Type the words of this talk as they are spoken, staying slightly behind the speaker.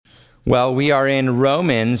Well, we are in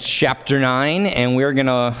Romans chapter 9, and we're going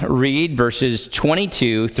to read verses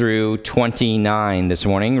 22 through 29 this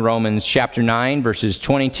morning. Romans chapter 9, verses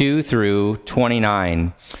 22 through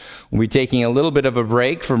 29. We'll be taking a little bit of a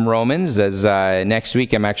break from Romans, as next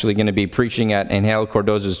week I'm actually going to be preaching at Angel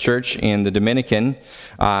Cordoza's church in the Dominican.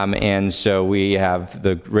 And so we have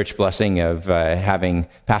the rich blessing of having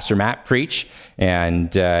Pastor Matt preach.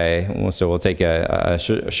 And so we'll take a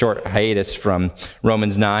short hiatus from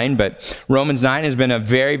Romans 9. But Romans 9 has been a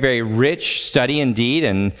very, very rich study indeed.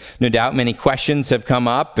 And no doubt many questions have come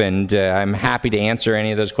up. And I'm happy to answer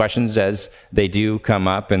any of those questions as they do come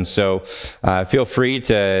up. And so feel free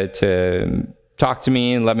to talk to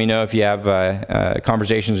me and let me know if you have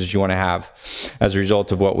conversations that you want to have as a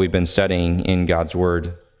result of what we've been studying in God's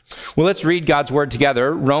Word. Well, let's read God's Word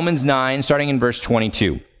together. Romans 9, starting in verse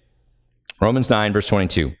 22. Romans 9, verse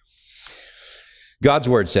 22. God's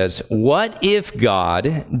Word says, "What if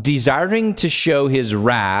God, desiring to show his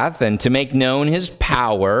wrath and to make known his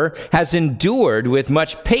power, has endured with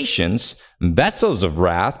much patience vessels of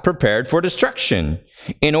wrath prepared for destruction,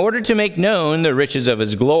 in order to make known the riches of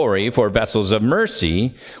his glory for vessels of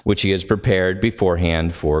mercy, which he has prepared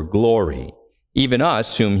beforehand for glory? Even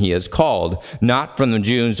us whom he has called, not from the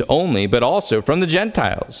Jews only, but also from the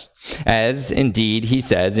Gentiles. As indeed he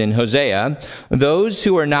says in Hosea, those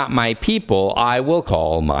who are not my people I will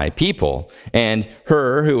call my people, and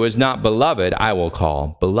her who is not beloved I will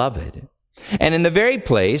call beloved. And in the very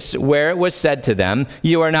place where it was said to them,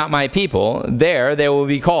 you are not my people, there they will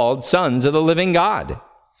be called sons of the living God.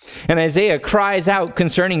 And Isaiah cries out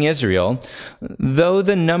concerning Israel, though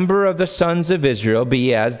the number of the sons of Israel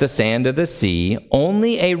be as the sand of the sea,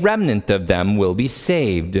 only a remnant of them will be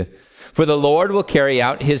saved. For the Lord will carry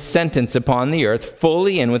out his sentence upon the earth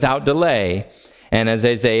fully and without delay. And as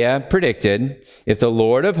Isaiah predicted, if the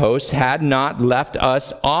Lord of hosts had not left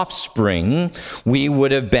us offspring, we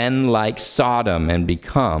would have been like Sodom and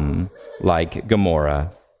become like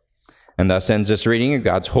Gomorrah." And thus ends this reading of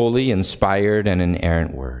God's holy, inspired, and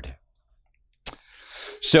inerrant word.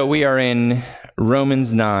 So we are in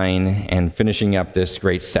Romans 9 and finishing up this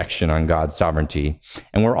great section on God's sovereignty.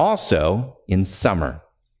 And we're also in summer.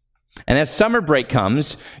 And as summer break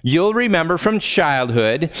comes, you'll remember from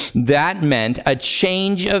childhood that meant a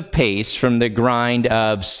change of pace from the grind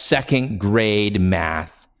of second grade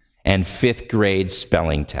math and fifth grade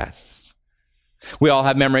spelling tests. We all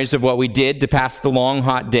have memories of what we did to pass the long,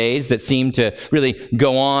 hot days that seemed to really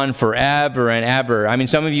go on forever and ever. I mean,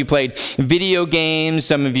 some of you played video games,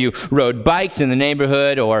 some of you rode bikes in the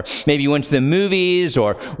neighborhood, or maybe you went to the movies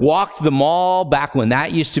or walked the mall back when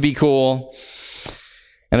that used to be cool.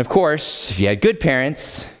 And of course, if you had good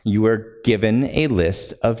parents, you were given a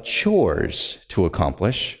list of chores to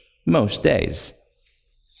accomplish most days.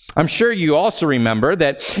 I'm sure you also remember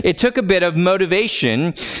that it took a bit of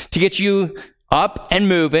motivation to get you up and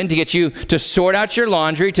moving, to get you to sort out your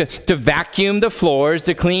laundry, to vacuum the floors,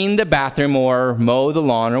 to clean the bathroom, or mow the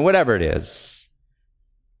lawn, or whatever it is.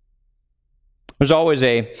 There's always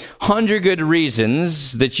 100 good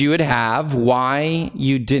reasons that you would have why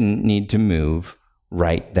you didn't need to move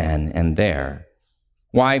right then and there.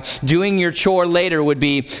 Why doing your chore later would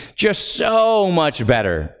be just so much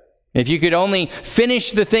better. If you could only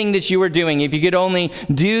finish the thing that you were doing, if you could only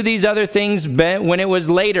do these other things when it was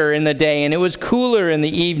later in the day and it was cooler in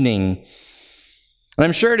the evening. And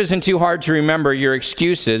I'm sure it isn't too hard to remember your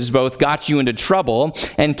excuses both got you into trouble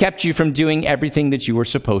and kept you from doing everything that you were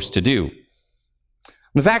supposed to do.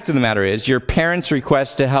 The fact of the matter is, your parents'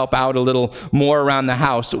 request to help out a little more around the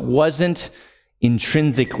house wasn't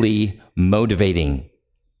intrinsically motivating.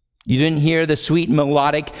 You didn't hear the sweet,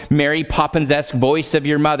 melodic, Mary Poppins-esque voice of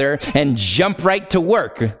your mother and jump right to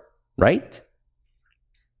work, right?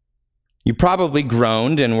 You probably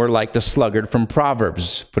groaned and were like the sluggard from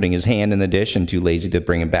Proverbs, putting his hand in the dish and too lazy to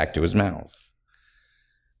bring it back to his mouth.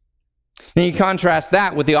 Then you contrast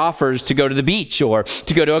that with the offers to go to the beach, or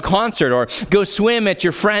to go to a concert, or go swim at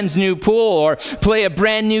your friend's new pool, or play a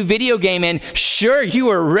brand new video game, and sure, you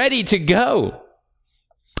were ready to go.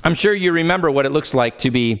 I'm sure you remember what it looks like to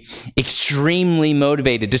be extremely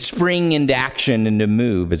motivated, to spring into action and to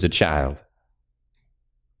move as a child.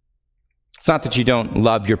 It's not that you don't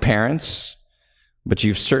love your parents, but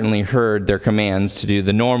you've certainly heard their commands to do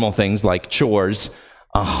the normal things like chores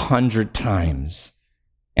 100 times.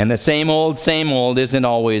 And the same old isn't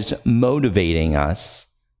always motivating us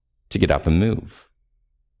to get up and move.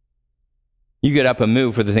 You get up and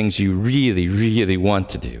move for the things you really, really want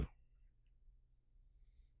to do.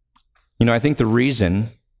 You know, I think the reason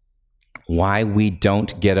why we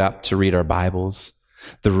don't get up to read our Bibles,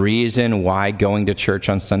 The reason why going to church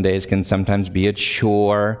on Sundays can sometimes be a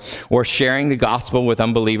chore, or sharing the gospel with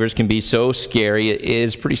unbelievers can be so scary, it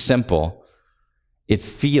is pretty simple. It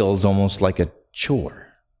feels almost like a chore.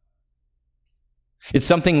 It's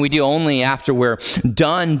something we do only after we're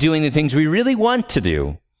done doing the things we really want to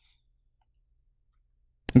do.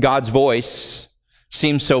 God's voice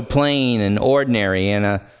seems so plain and ordinary, and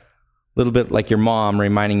a little bit like your mom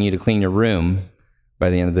reminding you to clean your room by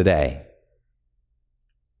the end of the day.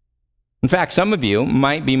 In fact, some of you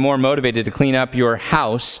might be more motivated to clean up your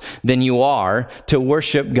house than you are to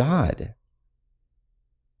worship God.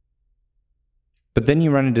 But then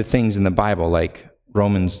you run into things in the Bible like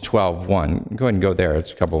Romans 12:1. Go ahead and go there.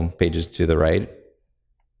 It's a couple pages to the right.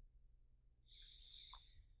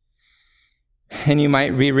 And you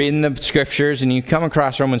might be reading the scriptures and you come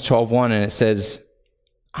across Romans 12:1 and it says,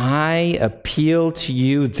 I appeal to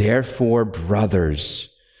you, therefore,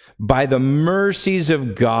 brothers, by the mercies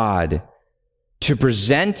of God, to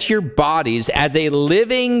present your bodies as a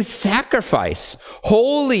living sacrifice,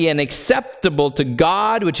 holy and acceptable to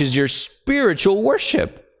God, which is your spiritual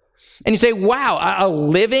worship. And you say, wow, a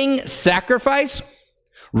living sacrifice?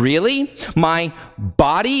 Really? My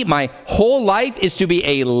body, my whole life is to be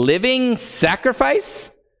a living sacrifice?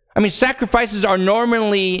 I mean, sacrifices are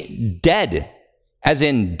normally dead, as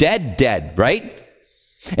in dead, right?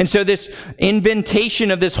 And so this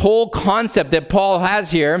inventation of this whole concept that Paul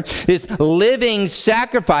has here, this living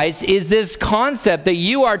sacrifice, is this concept that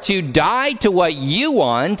you are to die to what you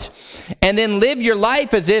want and then live your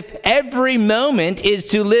life as if every moment is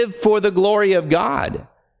to live for the glory of God.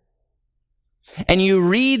 And you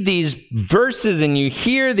read these verses and you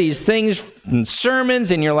hear these things in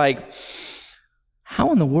sermons and you're like,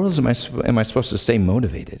 how in the world am I supposed to stay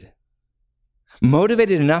motivated?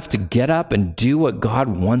 Motivated enough to get up and do what God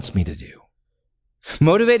wants me to do.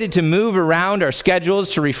 Motivated to move around our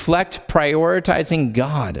schedules to reflect prioritizing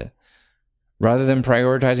God rather than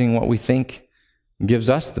prioritizing what we think gives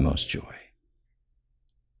us the most joy.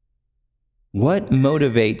 What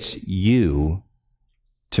motivates you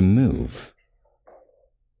to move?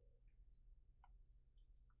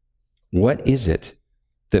 What is it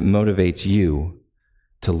that motivates you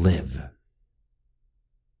to live?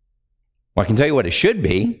 Well, I can tell you what it should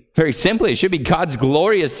be. Very simply, it should be God's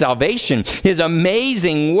glorious salvation, His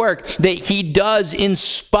amazing work that He does in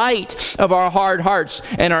spite of our hard hearts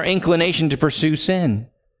and our inclination to pursue sin.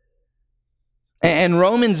 And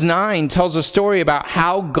Romans 9 tells a story about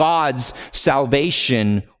how God's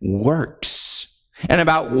salvation works and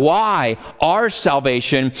about why our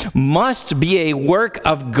salvation must be a work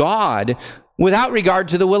of God without regard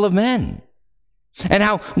to the will of men. And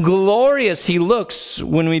how glorious He looks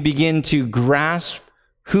when we begin to grasp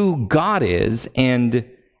who God is and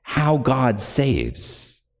how God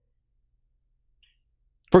saves.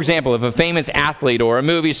 For example, if a famous athlete or a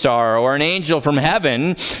movie star or an angel from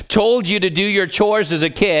heaven told you to do your chores as a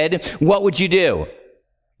kid, what would you do?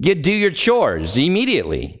 You'd do your chores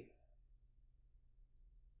immediately.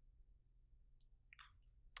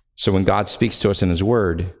 So when God speaks to us in His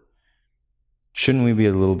Word, shouldn't we be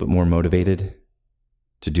a little bit more motivated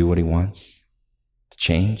to do what He wants, to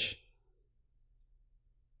change?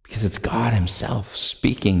 Because it's God Himself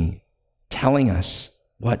speaking, telling us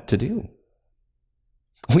what to do.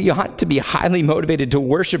 We ought to be highly motivated to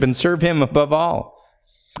worship and serve Him above all.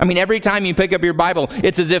 I mean, every time you pick up your Bible,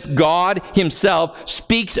 it's as if God Himself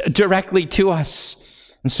speaks directly to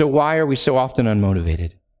us. And so why are we so often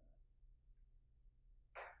unmotivated?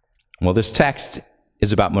 Well, this text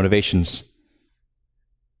is about motivations.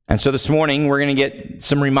 And so this morning, we're going to get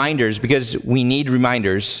some reminders because we need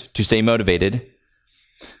reminders to stay motivated.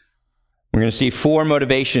 We're going to see 4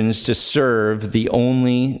 motivations to serve the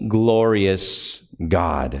only glorious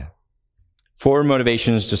God. 4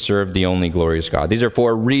 motivations to serve the only glorious God. These are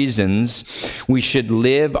 4 reasons we should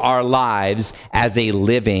live our lives as a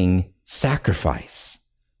living sacrifice,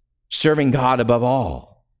 serving God above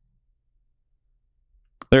all.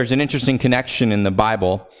 There's an interesting connection in the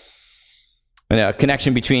Bible, a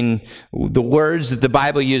connection between the words that the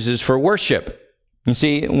Bible uses for worship. You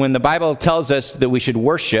see, when the Bible tells us that we should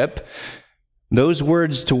worship, those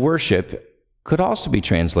words to worship could also be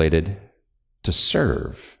translated to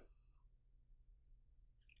serve.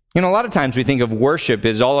 You know, a lot of times we think of worship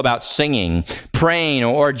as all about singing, praying,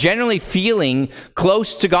 or generally feeling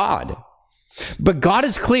close to God. But God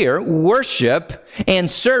is clear, worship and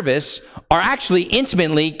service are actually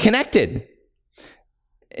intimately connected.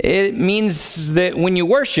 It means that when you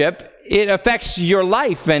worship, it affects your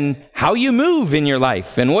life and how you move in your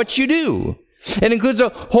life and what you do. It includes a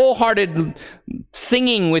wholehearted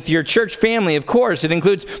singing with your church family, of course. It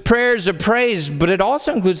includes prayers of praise, but it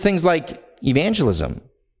also includes things like evangelism.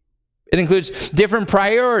 It includes different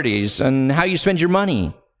priorities and how you spend your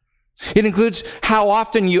money. It includes how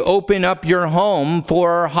often you open up your home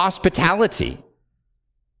for hospitality.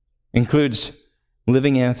 It includes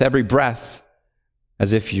living with every breath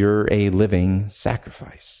as if you're a living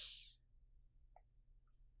sacrifice.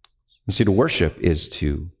 You see, to worship is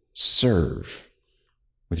to serve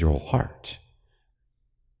with your whole heart.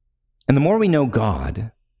 And the more we know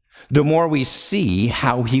God, the more we see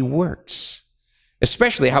how he works,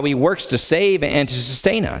 especially how he works to save and to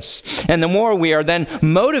sustain us. And the more we are then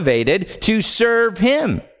motivated to serve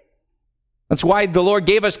him. That's why the Lord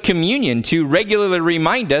gave us communion, to regularly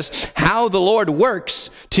remind us how the Lord works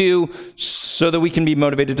so that we can be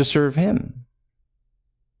motivated to serve him.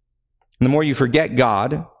 And the more you forget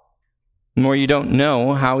God, the more you don't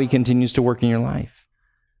know how he continues to work in your life,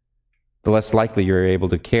 the less likely you're able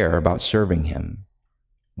to care about serving him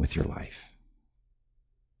with your life.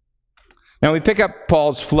 Now we pick up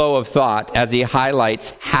Paul's flow of thought as he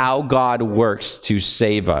highlights how God works to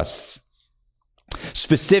save us.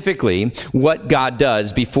 Specifically, what God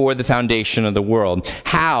does before the foundation of the world.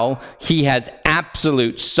 How he has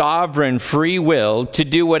absolute sovereign free will to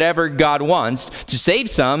do whatever God wants, to save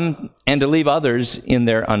some and to leave others in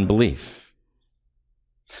their unbelief.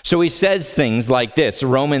 So he says things like this,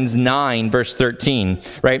 Romans 9, verse 13,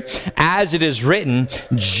 right? As it is written,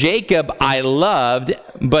 Jacob I loved,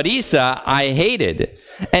 but Esau I hated.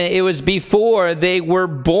 And it was before they were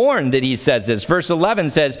born that he says this. Verse 11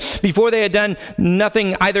 says, before they had done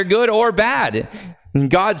nothing either good or bad. And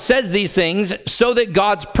God says these things so that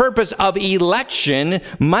God's purpose of election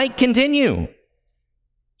might continue.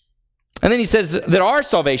 And then he says that our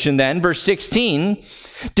salvation then, verse 16,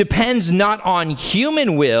 depends not on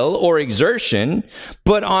human will or exertion,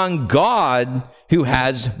 but on God who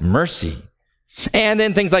has mercy. And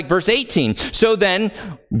then things like verse 18. So then,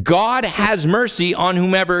 God has mercy on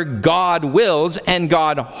whomever God wills, and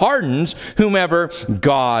God hardens whomever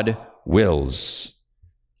God wills.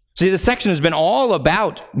 See, this section has been all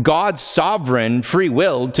about God's sovereign free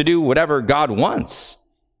will to do whatever God wants.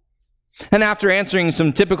 And after answering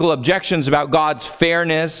some typical objections about God's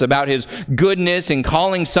fairness, about his goodness in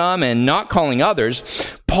calling some and not calling others,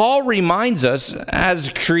 Paul reminds us,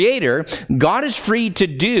 as creator, God is free to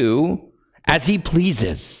do as he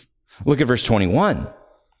pleases. Look at verse 21.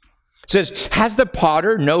 It says, has the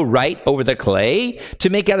potter no right over the clay to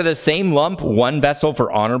make out of the same lump one vessel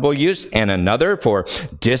for honorable use and another for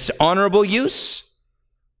dishonorable use?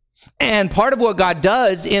 And part of what God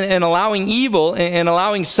does in allowing evil and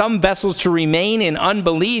allowing some vessels to remain in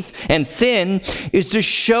unbelief and sin is to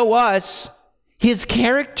show us his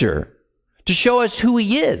character, to show us who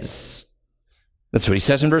he is. That's what he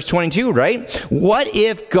says in verse 22, right? What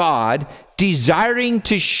if God, desiring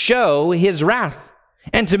to show his wrath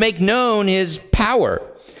and to make known his power,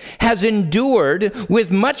 has endured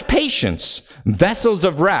with much patience vessels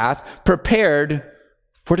of wrath prepared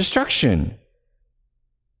for destruction?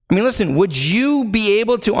 I mean, listen, would you be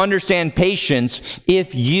able to understand patience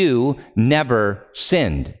if you never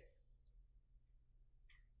sinned?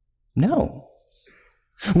 No.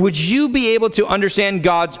 Would you be able to understand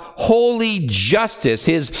God's holy justice,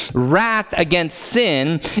 his wrath against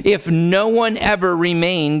sin, if no one ever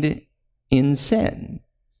remained in sin?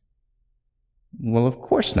 Well, of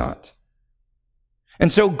course not.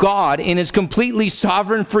 And so God, in his completely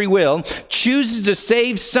sovereign free will, chooses to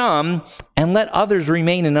save some and let others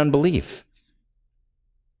remain in unbelief.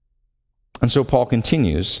 And so Paul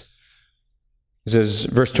continues. He says,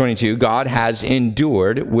 verse 22, God has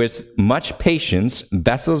endured with much patience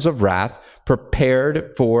vessels of wrath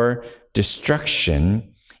prepared for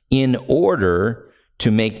destruction in order to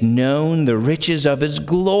make known the riches of his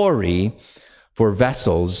glory for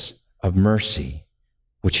vessels of mercy,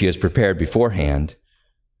 which he has prepared beforehand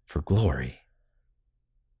for glory.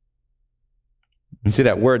 You see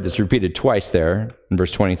that word that's repeated twice there in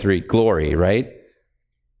verse 23, glory, right?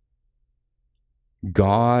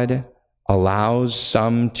 God allows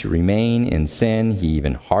some to remain in sin. He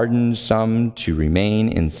even hardens some to remain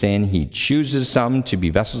in sin. He chooses some to be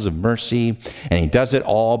vessels of mercy, and he does it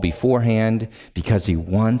all beforehand because he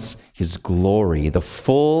wants his glory, the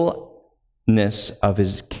fullness of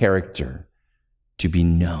his character, to be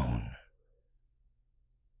known.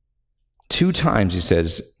 2 times he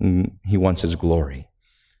says he wants his glory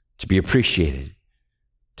to be appreciated,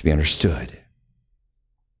 to be understood.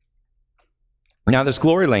 Now, this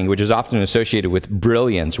glory language is often associated with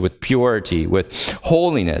brilliance, with purity, with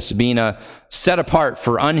holiness, being set apart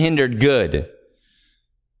for unhindered good.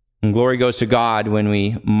 And glory goes to God when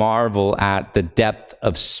we marvel at the depth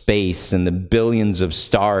of space and the billions of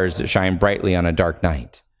stars that shine brightly on a dark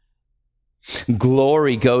night.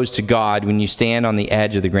 Glory goes to God when you stand on the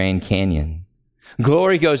edge of the Grand Canyon.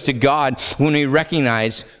 Glory goes to God when we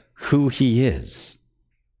recognize who he is,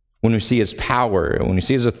 when we see his power, when we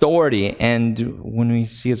see his authority, and when we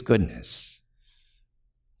see his goodness.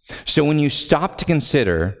 So when you stop to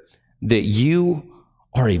consider that you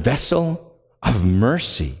are a vessel of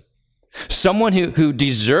mercy, someone who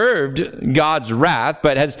deserved God's wrath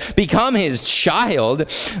but has become his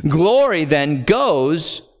child, glory then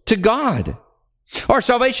goes to God. Our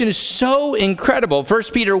salvation is so incredible.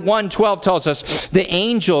 1 Peter 1:12 tells us the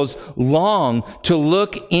angels long to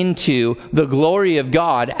look into the glory of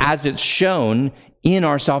God as it's shown in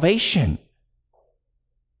our salvation.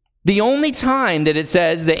 The only time that it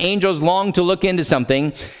says the angels long to look into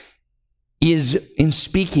something is in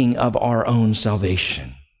speaking of our own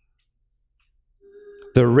salvation.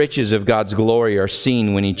 The riches of God's glory are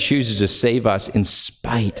seen when he chooses to save us in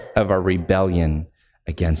spite of our rebellion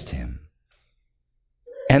against him.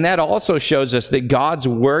 And that also shows us that God's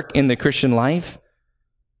work in the Christian life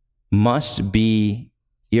must be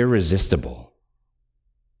irresistible.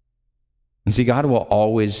 You see, God will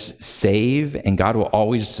always save and God will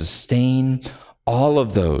always sustain all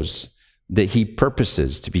of those that he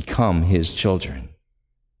purposes to become his children.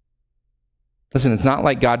 Listen, it's not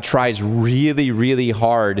like God tries really, really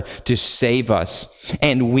hard to save us,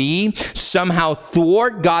 and we somehow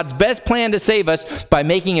thwart God's best plan to save us by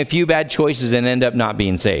making a few bad choices and end up not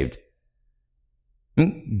being saved.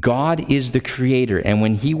 God is the creator, and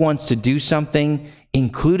when he wants to do something,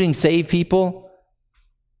 including save people,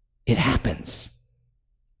 it happens.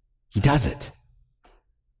 He does it.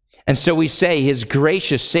 And so we say his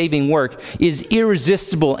gracious saving work is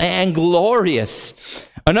irresistible and glorious.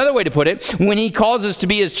 Another way to put it, when he calls us to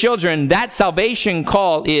be his children, that salvation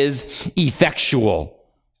call is effectual.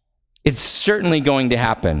 It's certainly going to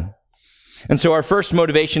happen. And so our first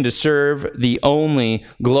motivation to serve the only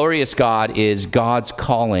glorious God is God's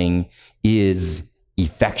calling is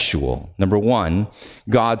effectual. Number one,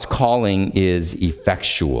 God's calling is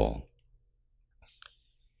effectual,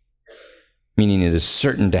 meaning it is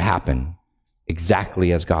certain to happen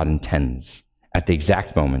exactly as God intends at the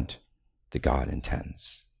exact moment that God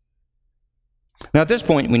intends. Now, at this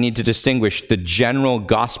point, we need to distinguish the general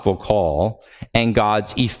gospel call and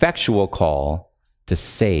God's effectual call to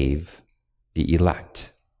save the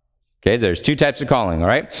elect. Okay, there's two types of calling, all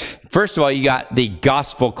right? First of all, you got the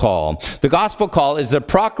gospel call. The gospel call is the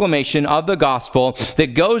proclamation of the gospel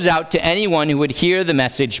that goes out to anyone who would hear the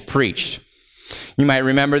message preached. You might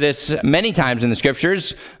remember this many times in the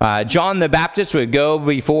scriptures. John the Baptist would go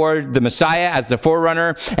before the Messiah as the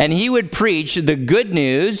forerunner, and he would preach the good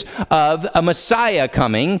news of a Messiah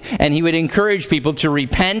coming, and he would encourage people to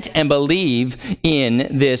repent and believe in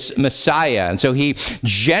this Messiah. And so he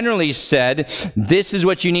generally said, this is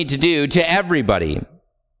what you need to do to everybody.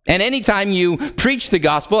 And anytime you preach the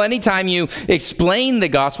gospel, anytime you explain the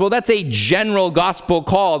gospel, that's a general gospel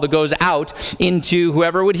call that goes out into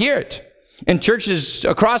whoever would hear it. In churches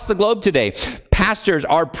across the globe today, pastors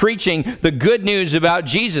are preaching the good news about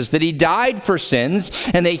Jesus, that he died for sins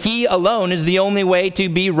and that he alone is the only way to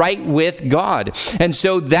be right with God. And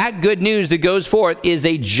so that good news that goes forth is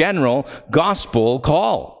a general gospel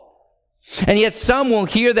call. And yet some will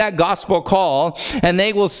hear that gospel call and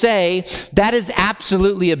they will say, that is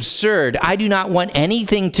absolutely absurd. I do not want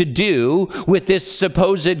anything to do with this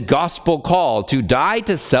supposed gospel call to die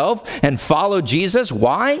to self and follow Jesus.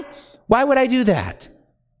 Why? Why would I do that?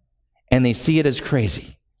 And they see it as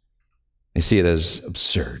crazy. They see it as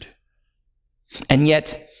absurd. And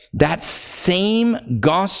yet, that same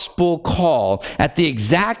gospel call at the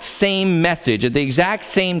exact same message, at the exact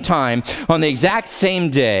same time, on the exact same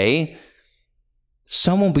day,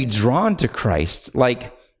 some will be drawn to Christ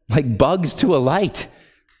like bugs to a light.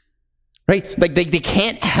 Right? Like they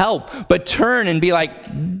can't help but turn and be like,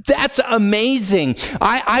 that's amazing.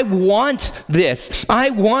 I want this.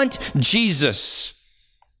 I want Jesus.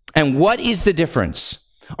 And what is the difference?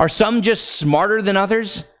 Are some just smarter than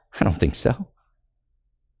others? I don't think so.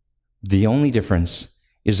 The only difference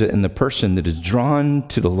is that in the person that is drawn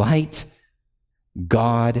to the light,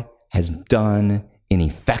 God has done an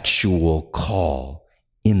effectual call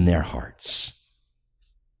in their hearts.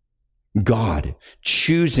 God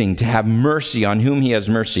choosing to have mercy on whom he has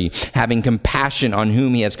mercy, having compassion on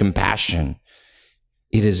whom he has compassion.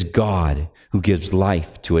 It is God who gives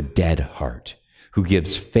life to a dead heart, who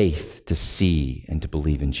gives faith to see and to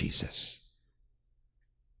believe in Jesus.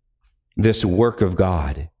 This work of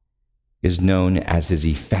God is known as his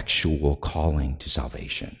effectual calling to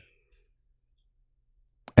salvation.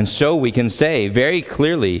 And so we can say very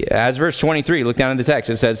clearly, as verse 23, look down at the text,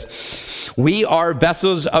 it says, we are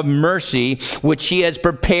vessels of mercy, which he has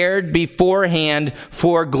prepared beforehand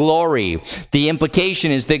for glory. The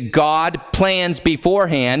implication is that God plans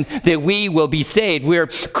beforehand that we will be saved. We're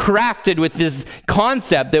crafted with this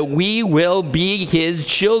concept that we will be his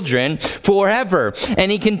children forever.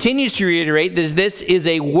 And he continues to reiterate that this is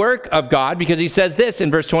a work of God, because he says this in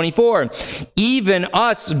verse 24, even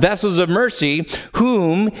us vessels of mercy,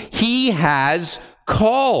 whom he has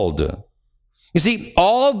called. You see,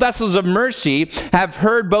 all vessels of mercy have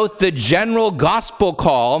heard both the general gospel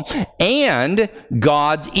call and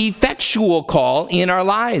God's effectual call in our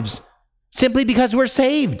lives, simply because we're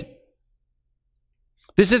saved.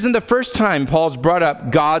 This isn't the first time Paul's brought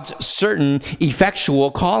up God's certain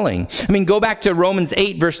effectual calling. I mean, go back to Romans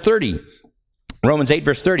 8, verse 30. Romans 8,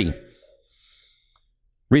 verse 30.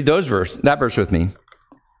 Read that verse with me.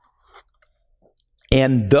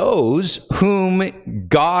 And those whom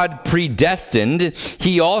God predestined,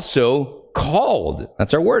 he also called.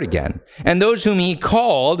 That's our word again. And those whom he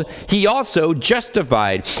called, he also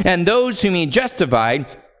justified. And those whom he justified,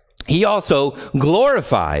 he also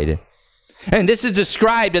glorified. And this is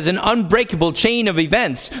described as an unbreakable chain of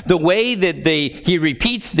events. The way that he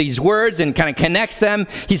repeats these words and kind of connects them,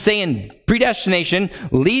 he's saying predestination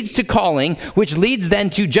leads to calling, which leads then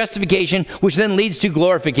to justification, which then leads to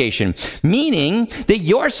glorification. Meaning that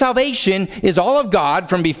your salvation is all of God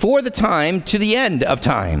from before the time to the end of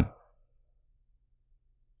time.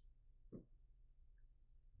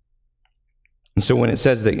 And so when it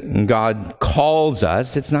says that God calls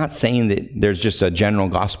us, it's not saying that there's just a general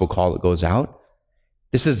gospel call that goes out.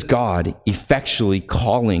 This is God effectually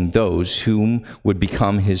calling those whom would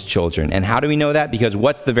become his children. And how do we know that? Because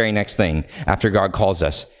what's the very next thing after God calls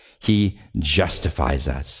us? He justifies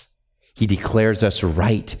us. He declares us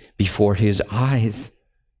right before his eyes.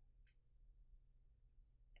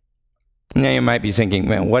 Now you might be thinking,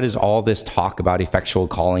 man, what is all this talk about effectual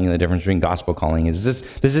calling and the difference between gospel calling? Does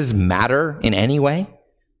this matter in any way?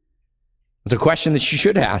 It's a question that you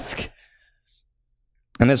should ask.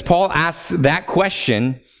 And as Paul asks that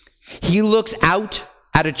question, he looks out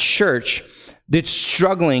at a church that's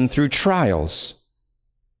struggling through trials.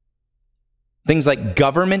 Things like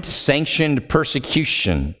government-sanctioned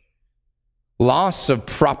persecution, loss of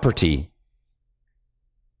property.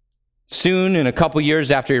 Soon, in a couple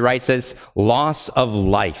years after he writes this, loss of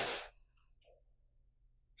life.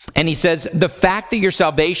 And he says, the fact that your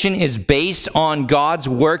salvation is based on God's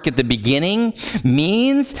work at the beginning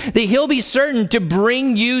means that he'll be certain to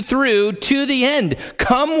bring you through to the end,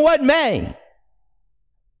 come what may.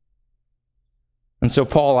 And so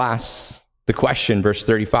Paul asks the question, verse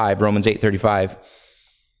 35, Romans 8:35,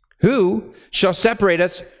 who shall separate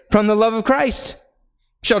us from the love of Christ?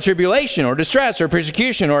 Shall tribulation or distress or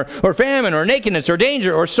persecution or famine or nakedness or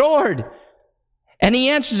danger or sword? And he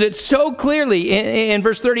answers it so clearly in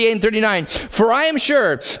verse 38 and 39. For I am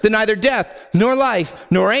sure that neither death, nor life,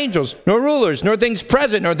 nor angels, nor rulers, nor things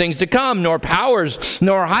present, nor things to come, nor powers,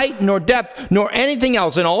 nor height, nor depth, nor anything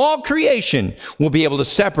else in all creation will be able to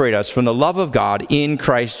separate us from the love of God in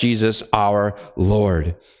Christ Jesus our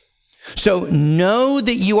Lord. So know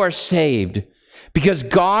that you are saved because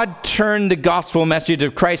God turned the gospel message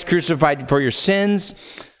of Christ crucified for your sins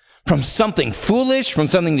from something foolish, from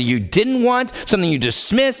something that you didn't want, something you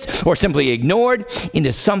dismissed or simply ignored,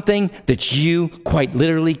 into something that you quite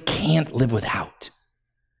literally can't live without.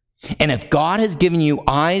 And if God has given you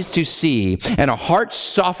eyes to see and a heart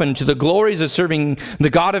softened to the glories of serving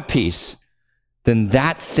the God of peace, then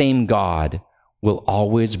that same God will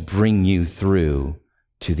always bring you through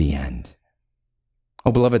to the end.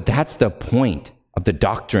 Oh, beloved, that's the point of the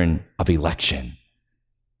doctrine of election.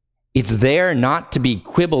 It's there not to be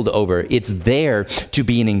quibbled over. It's there to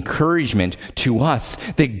be an encouragement to us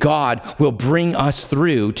that God will bring us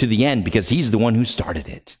through to the end because he's the one who started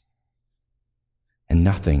it. And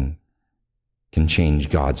nothing can change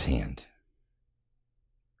God's hand.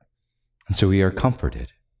 And so we are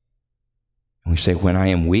comforted. And we say, when I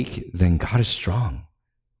am weak, then God is strong.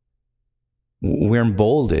 We're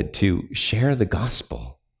emboldened to share the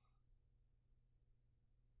gospel.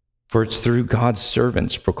 For it's through God's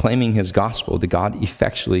servants proclaiming his gospel that God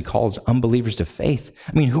effectually calls unbelievers to faith.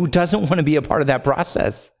 I mean, who doesn't want to be a part of that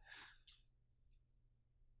process?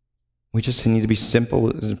 We just need to be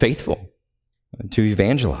simple and faithful to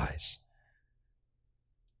evangelize.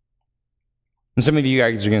 And some of you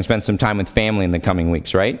guys are going to spend some time with family in the coming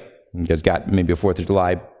weeks, right? You guys got maybe a 4th of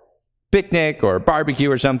July picnic or barbecue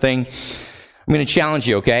or something. I'm going to challenge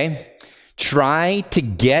you, okay? try to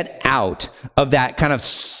get out of that kind of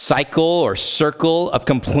cycle or circle of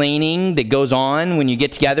complaining that goes on when you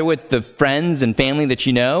get together with the friends and family that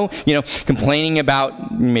you know, complaining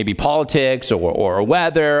about maybe politics or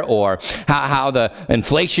weather or how the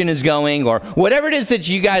inflation is going or whatever it is that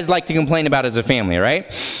you guys like to complain about as a family,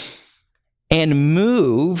 right? And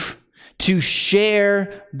move to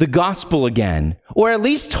share the gospel again, or at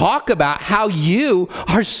least talk about how you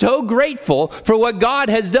are so grateful for what God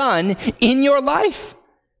has done in your life.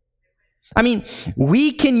 I mean,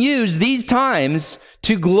 we can use these times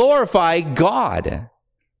to glorify God,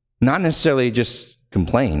 not necessarily just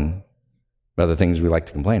complain about the things we like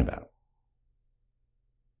to complain about.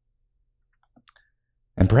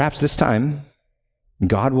 And perhaps this time,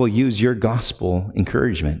 God will use your gospel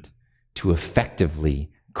encouragement to effectively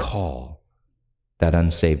call that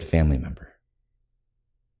unsaved family member.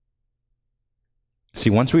 See,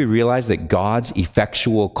 once we realize that God's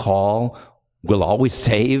effectual call will always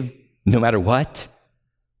save no matter what,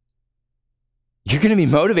 you're going to be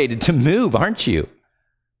motivated to move, aren't you?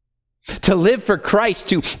 To live for Christ,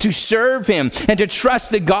 to serve him, and to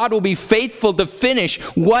trust that God will be faithful to finish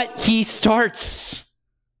what he starts.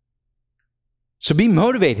 So be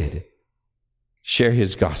motivated. Share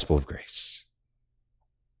his gospel of grace.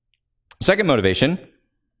 Second motivation,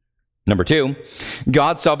 number 2,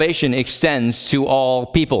 God's salvation extends to all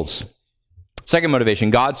peoples. Second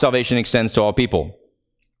motivation, God's salvation extends to all people.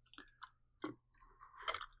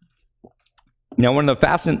 Now, one of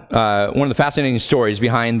the fascinating stories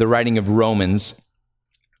behind the writing of Romans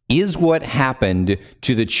is what happened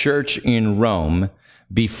to the church in Rome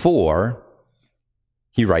before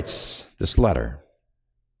he writes this letter.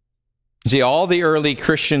 You see, all the early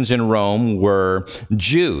Christians in Rome were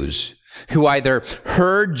Jews who either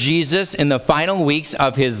heard Jesus in the final weeks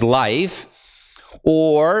of his life,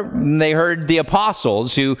 or they heard the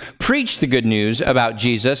apostles who preached the good news about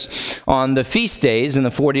Jesus on the feast days and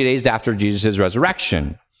the 40 days after Jesus'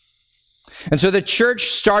 resurrection. And so the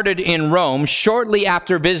church started in Rome shortly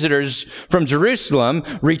after visitors from Jerusalem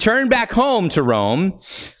returned back home to Rome,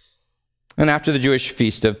 and after the Jewish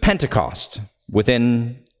feast of Pentecost,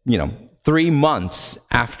 within, 3 months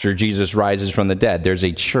after Jesus rises from the dead, there's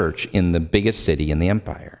a church in the biggest city in the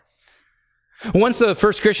empire. Once the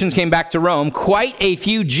first Christians came back to Rome, quite a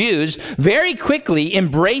few Jews very quickly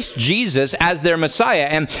embraced Jesus as their Messiah,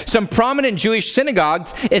 and some prominent Jewish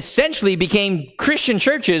synagogues essentially became Christian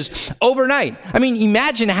churches overnight. I mean,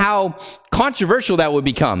 imagine how controversial that would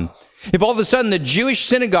become. If all of a sudden the Jewish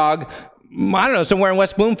synagogue, somewhere in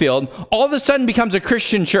West Bloomfield, all of a sudden becomes a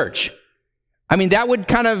Christian church. I mean, that would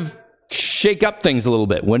kind of shake up things a little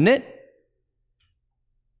bit, wouldn't it?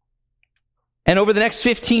 And over the next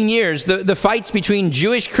 15 years, the fights between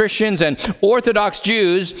Jewish Christians and Orthodox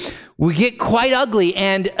Jews would get quite ugly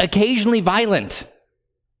and occasionally violent.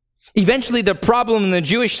 Eventually, the problem in the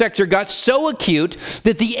Jewish sector got so acute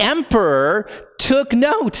that the emperor took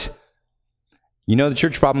note. The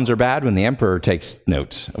church problems are bad when the emperor takes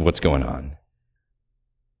note of what's going on.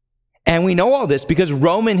 And we know all this because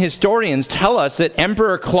Roman historians tell us that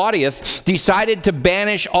Emperor Claudius decided to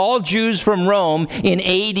banish all Jews from Rome in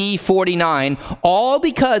AD 49, all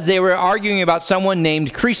because they were arguing about someone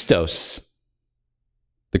named Christos,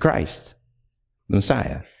 the Christ, the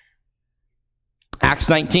Messiah. Acts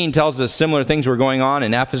 19 tells us similar things were going on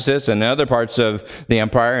in Ephesus and other parts of the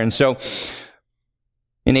empire. And so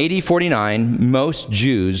in AD 49, most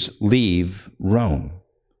Jews leave Rome.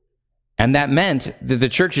 And that meant that the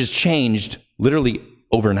churches changed literally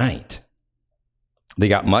overnight. They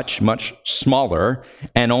got much, much smaller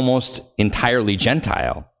and almost entirely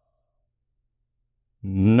Gentile.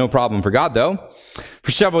 No problem for God, though.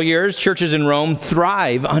 For several years, churches in Rome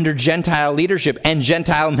thrive under Gentile leadership and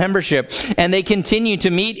Gentile membership, and they continue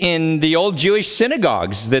to meet in the old Jewish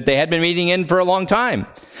synagogues that they had been meeting in for a long time.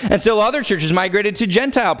 And still other churches migrated to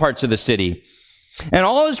Gentile parts of the city. And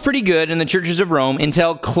all is pretty good in the churches of Rome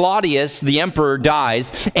until Claudius, the emperor,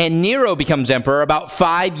 dies, and Nero becomes emperor about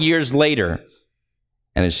 5 years later.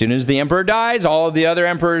 And as soon as the emperor dies, all of the other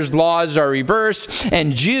emperor's laws are reversed,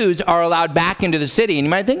 and Jews are allowed back into the city. And you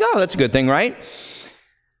might think, that's a good thing, right?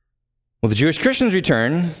 Well, the Jewish Christians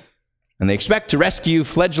return, and they expect to rescue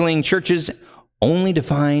fledgling churches, only to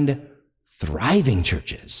find thriving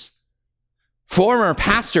churches. Former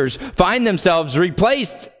pastors find themselves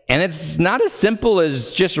replaced, and it's not as simple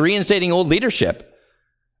as just reinstating old leadership.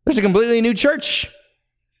 There's a completely new church.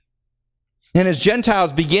 And as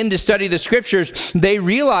Gentiles begin to study the scriptures, they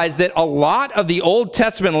realize that a lot of the Old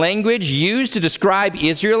Testament language used to describe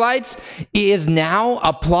Israelites is now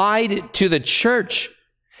applied to the church.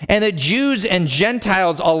 and that Jews and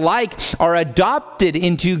Gentiles alike are adopted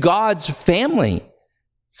into God's family.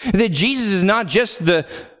 That Jesus is not just the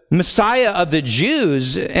Messiah of the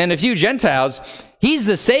Jews and a few Gentiles. He's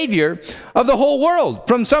the Savior of the whole world,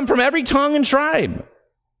 from every tongue and tribe.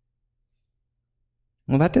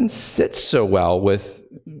 Well, that didn't sit so well with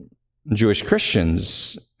Jewish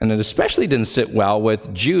Christians, and it especially didn't sit well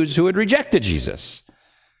with Jews who had rejected Jesus.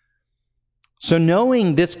 So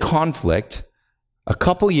knowing this conflict, a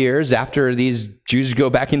couple years after these Jews go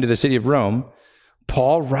back into the city of Rome,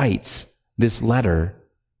 Paul writes this letter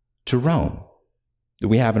to Rome that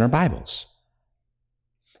we have in our Bibles.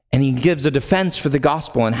 And he gives a defense for the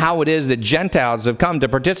gospel and how it is that Gentiles have come to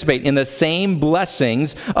participate in the same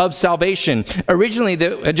blessings of salvation originally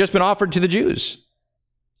that had just been offered to the Jews.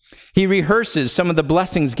 He rehearses some of the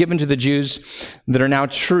blessings given to the Jews that are now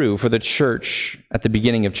true for the church at the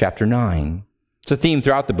beginning of chapter 9. It's a theme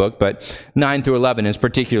throughout the book, but 9 through 11 is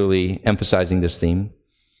particularly emphasizing this theme.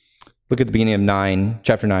 Look at the beginning of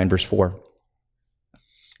chapter 9, verse 4.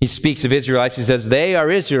 He speaks of Israelites. He says, they are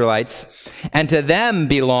Israelites, and to them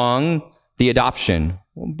belong the adoption.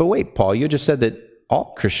 But wait, Paul, you just said that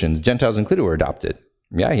all Christians, Gentiles included, were adopted.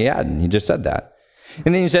 Yeah, he had. He just said that.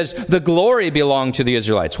 And then he says, the glory belonged to the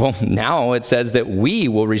Israelites. Well, now it says that we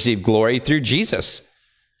will receive glory through Jesus.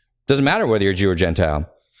 Doesn't matter whether you're Jew or Gentile.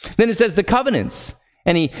 Then it says the covenants.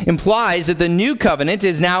 And he implies that the new covenant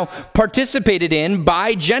is now participated in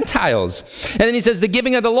by Gentiles. And then he says the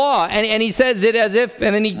giving of the law. And he says it as if,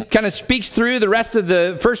 and then he kind of speaks through the rest of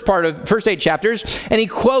the first 8 chapters, and he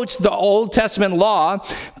quotes the Old Testament law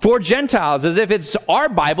for Gentiles as if it's our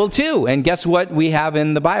Bible too. And guess what we have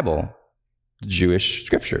in the Bible? The Jewish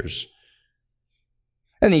scriptures.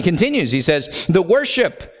 And he continues, he says, the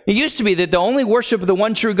worship, it used to be that the only worship of the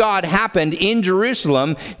one true God happened in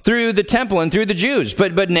Jerusalem through the temple and through the Jews.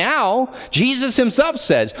 But now, Jesus himself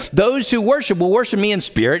says, those who worship will worship me in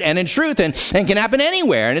spirit and in truth, and can happen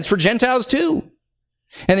anywhere, and it's for Gentiles too.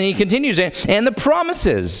 And then he continues, and the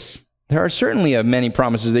promises. There are certainly many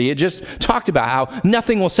promises that he had just talked about, how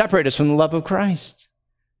nothing will separate us from the love of Christ.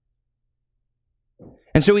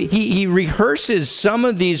 And so he rehearses some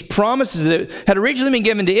of these promises that had originally been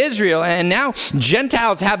given to Israel, and now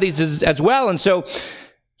Gentiles have these as well. And so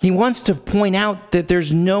he wants to point out that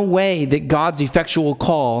there's no way that God's effectual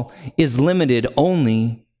call is limited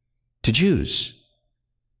only to Jews.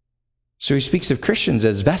 So he speaks of Christians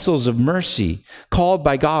as vessels of mercy, called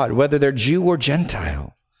by God, whether they're Jew or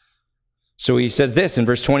Gentile. So he says this in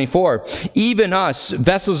verse 24, even us,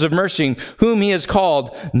 vessels of mercy, whom he has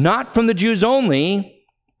called, not from the Jews only,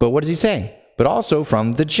 but what does he say? But also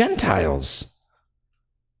from the Gentiles.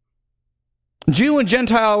 Jew and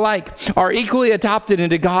Gentile alike are equally adopted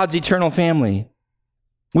into God's eternal family.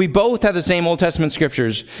 We both have the same Old Testament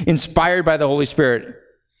scriptures inspired by the Holy Spirit,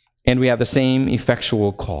 and we have the same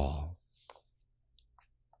effectual call.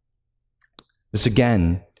 This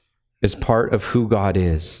again is part of who God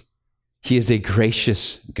is. He is a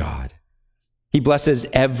gracious God. He blesses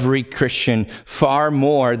every Christian far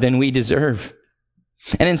more than we deserve.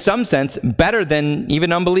 And in some sense, better than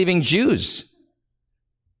even unbelieving Jews.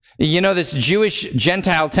 You know, this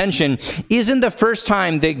Jewish-Gentile tension isn't the first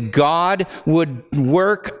time that God would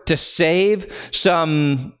work to save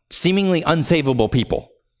some seemingly unsavable people.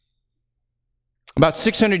 About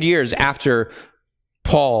 600 years after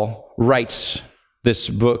Paul writes this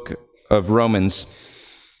book of Romans,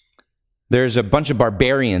 there's a bunch of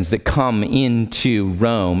barbarians that come into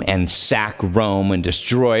Rome and sack Rome and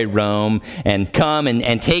destroy Rome and come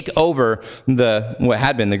and take over what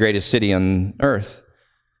had been the greatest city on earth.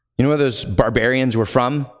 You know where those barbarians were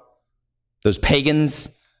from? Those pagans?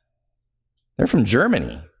 They're from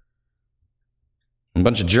Germany. A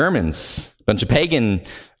bunch of Germans, a bunch of pagan,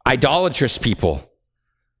 idolatrous people.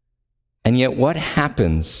 And yet what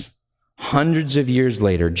happens? Hundreds of years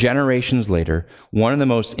later, generations later, one of the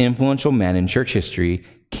most influential men in church history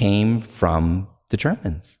came from the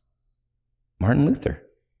Germans, Martin Luther.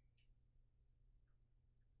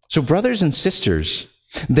 So brothers and sisters,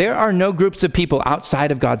 there are no groups of people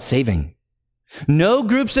outside of God's saving. No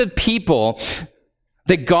groups of people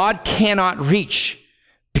that God cannot reach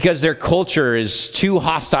because their culture is too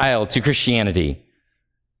hostile to Christianity.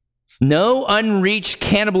 No unreached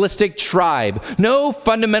cannibalistic tribe, no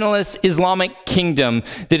fundamentalist Islamic kingdom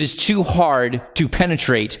that is too hard to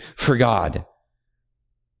penetrate for God.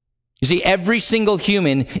 You see, every single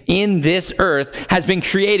human in this earth has been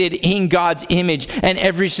created in God's image, and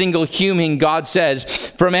every single human, God says,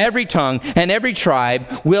 from every tongue and every tribe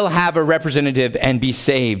will have a representative and be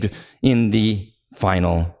saved in the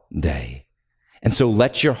final day. And so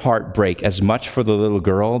let your heart break as much for the little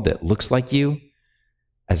girl that looks like you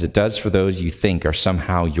as it does for those you think are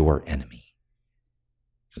somehow your enemy.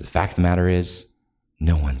 The fact of the matter is,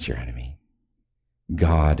 no one's your enemy.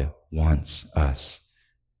 God wants us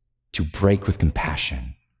to break with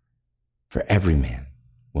compassion for every man,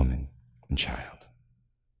 woman, and child.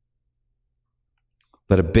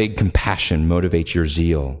 Let a big compassion motivate your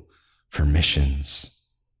zeal for missions.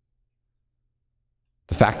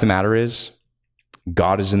 The fact of the matter is,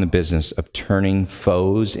 God is in the business of turning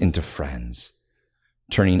foes into friends,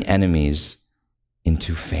 turning enemies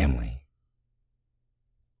into family.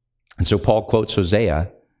 And so Paul quotes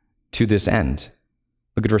Hosea to this end.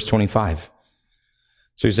 Look at verse 25.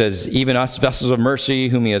 So he says, even us, vessels of mercy,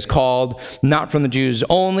 whom he has called, not from the Jews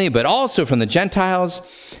only, but also from the Gentiles,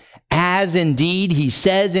 as indeed he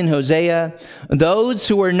says in Hosea, those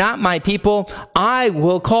who are not my people, I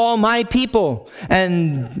will call my people,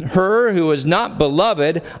 and her who is not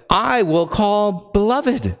beloved, I will call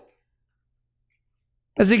beloved.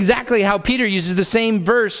 That's exactly how Peter uses the same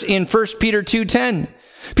verse in 1 Peter 2:10.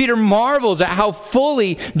 Peter marvels at how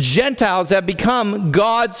fully Gentiles have become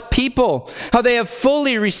God's people, how they have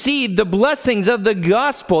fully received the blessings of the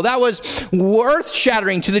gospel. That was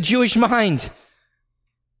earth-shattering to the Jewish mind.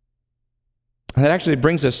 And that actually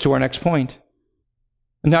brings us to our next point.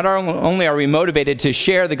 Not only are we motivated to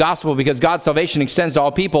share the gospel because God's salvation extends to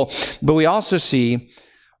all people, but we also see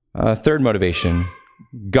a third motivation.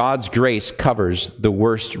 God's grace covers the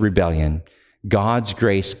worst rebellion. God's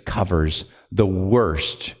grace covers the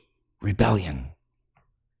worst rebellion.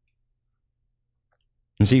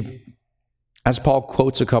 And see, as Paul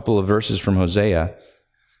quotes a couple of verses from Hosea,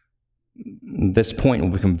 this point will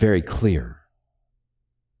become very clear.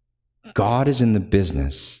 God is in the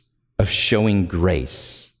business of showing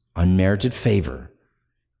grace, unmerited favor,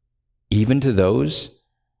 even to those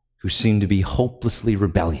who seem to be hopelessly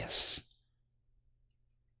rebellious.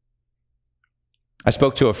 I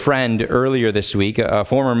spoke to a friend earlier this week, a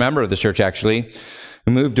former member of the church actually,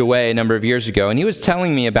 who moved away a number of years ago, and he was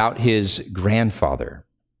telling me about his grandfather.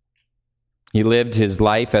 He lived his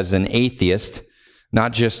life as an atheist,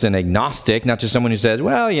 not just an agnostic, not just someone who says,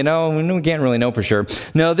 well, we can't really know for sure.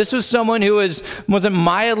 No, this was someone who wasn't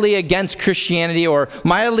mildly against Christianity or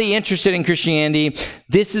mildly interested in Christianity.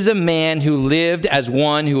 This is a man who lived as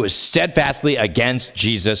one who was steadfastly against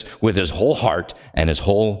Jesus with his whole heart and his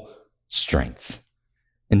whole strength,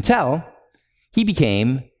 until he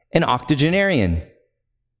became an octogenarian.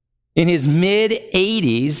 In his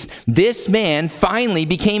mid-80s, this man finally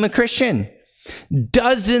became a Christian.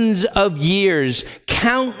 Dozens of years,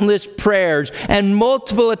 countless prayers, and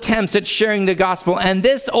multiple attempts at sharing the gospel, and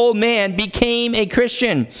this old man became a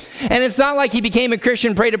Christian. And it's not like he became a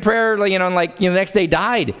Christian, prayed a prayer, the next day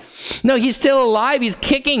died. No, he's still alive. He's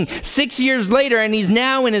kicking 6 years later, and he's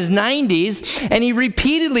now in his 90s, and he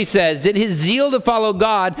repeatedly says that his zeal to follow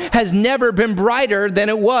God has never been brighter than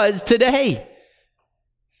it was today.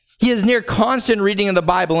 He is near constant reading of the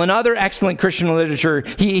Bible and other excellent Christian literature,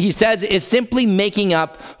 he says, is simply making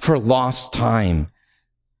up for lost time.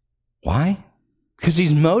 Why? Because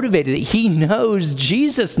he's motivated. He knows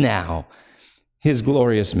Jesus now, his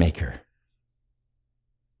glorious maker.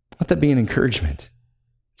 Let that be an encouragement.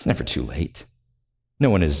 It's never too late.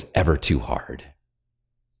 No one is ever too hard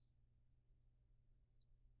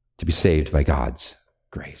to be saved by God's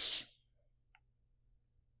grace.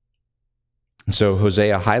 And so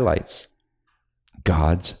Hosea highlights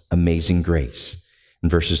God's amazing grace in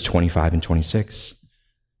verses 25 and 26.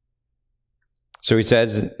 So he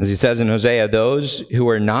says, as he says in Hosea, those who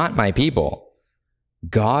are not my people,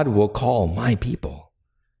 God will call my people.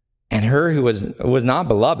 And her who was not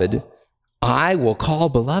beloved, I will call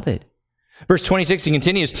beloved. Verse 26, he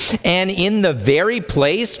continues, and in the very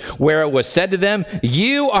place where it was said to them,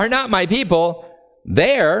 you are not my people,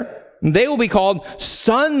 there they will be called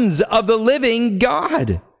sons of the living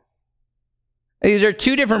God. These are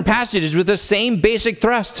two different passages with the same basic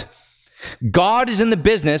thrust. God is in the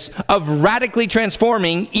business of radically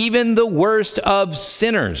transforming even the worst of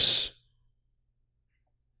sinners.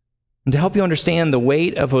 And to help you understand the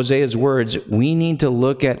weight of Hosea's words, we need to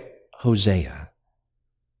look at Hosea.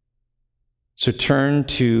 So turn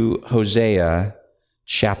to Hosea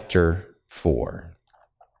chapter 4.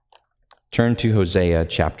 Turn to Hosea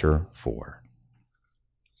chapter 4.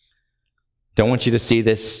 Don't want you to see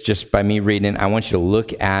this just by me reading. I want you to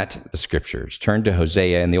look at the scriptures. Turn to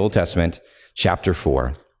Hosea in the Old Testament, chapter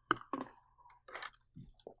 4.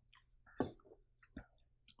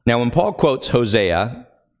 Now, when Paul quotes Hosea,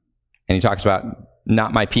 and he talks about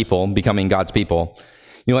not my people becoming God's people,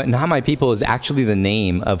 you know what? Not my people is actually the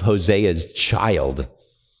name of Hosea's child.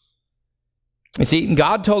 You see,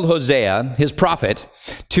 God told Hosea, his prophet,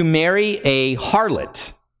 to marry a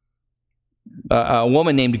harlot a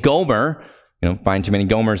woman named Gomer. You don't find too many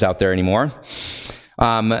Gomers out there anymore.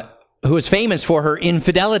 Who was famous for her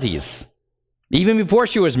infidelities, even before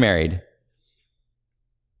she was married.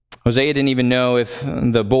 Hosea didn't even know if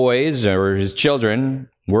the boys or his children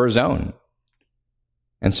were his own.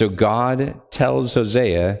 And so God tells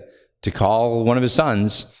Hosea to call one of his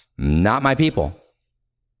sons, not my people.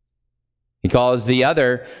 He calls the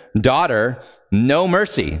other daughter, no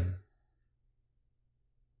mercy.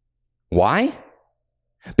 Why?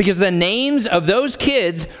 Because the names of those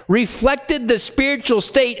kids reflected the spiritual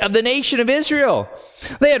state of the nation of Israel.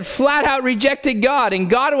 They had flat out rejected God, and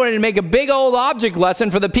God wanted to make a big old object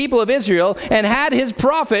lesson for the people of Israel and had his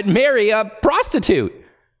prophet marry a prostitute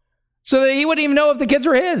so that he wouldn't even know if the kids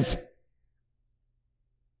were his.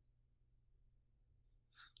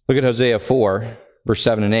 Look at Hosea 4, verse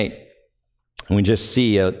 7 and 8. And we just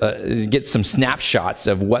see, get some snapshots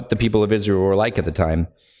of what the people of Israel were like at the time.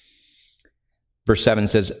 Verse 7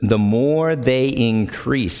 says, the more they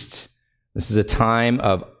increased. This is a time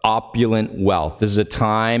of opulent wealth. This is a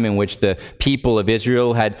time in which the people of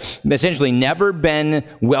Israel had essentially never been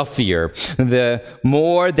wealthier. The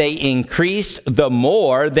more they increased, the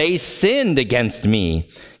more they sinned against me.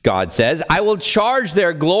 God says, I will charge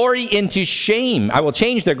their glory into shame. I will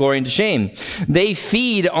change their glory into shame. They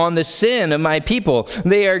feed on the sin of my people.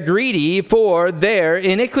 They are greedy for their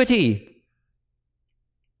iniquity.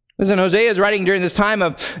 Listen, Hosea is writing during this time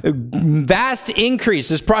of vast increase,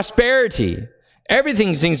 this prosperity.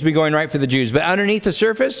 Everything seems to be going right for the Jews, but underneath the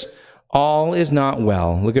surface, all is not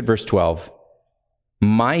well. Look at verse 12.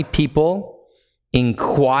 My people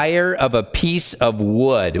inquire of a piece of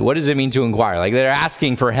wood. What does it mean to inquire? Like they're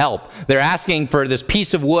asking for help. They're asking for this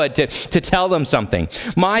piece of wood to tell them something.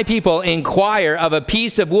 My people inquire of a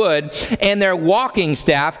piece of wood, and their walking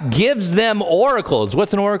staff gives them oracles.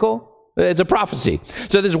 What's an oracle? It's a prophecy.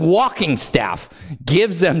 So this walking staff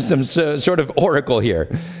gives them some sort of oracle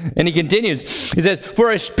here. And he continues. He says,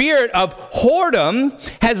 for a spirit of whoredom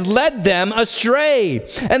has led them astray,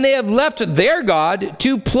 and they have left their God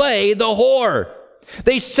to play the whore.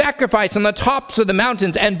 They sacrifice on the tops of the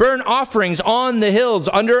mountains and burn offerings on the hills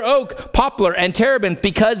under oak, poplar, and terebinth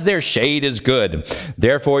because their shade is good.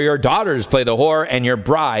 Therefore your daughters play the whore and your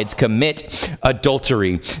brides commit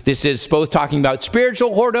adultery. This is both talking about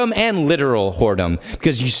spiritual whoredom and literal whoredom,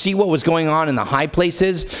 because you see what was going on in the high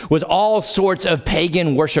places was all sorts of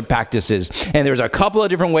pagan worship practices. And there's a couple of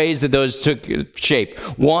different ways that those took shape.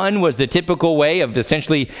 One was the typical way of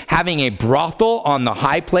essentially having a brothel on the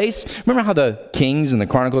high place. Remember how the Kings and the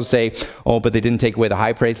Chronicles say, oh, but they didn't take away the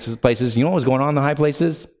high places. You know what was going on in the high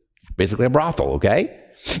places? Basically a brothel, okay?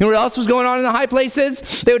 You know what else was going on in the high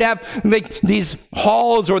places? They would have like these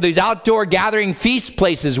halls or these outdoor gathering feast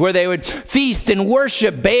places where they would feast and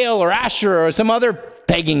worship Baal or Asherah or some other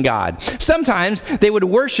pagan god. Sometimes they would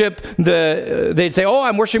worship they'd say, oh,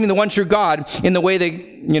 I'm worshiping the one true God in the way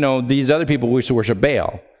that, these other people used to worship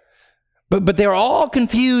Baal. But they're all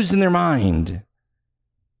confused in their mind.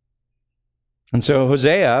 And so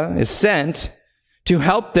Hosea is sent to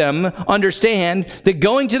help them understand that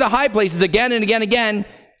going to the high places again and again and again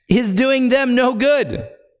is doing them no good.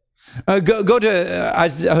 Go to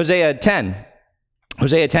Hosea 10.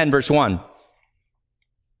 Hosea 10, verse 1.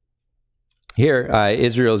 Here,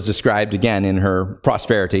 Israel is described again in her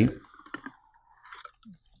prosperity.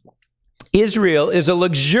 Israel is a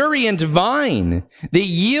luxuriant vine that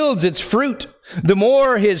yields its fruit. The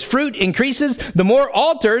more his fruit increases, the more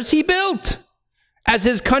altars he built. As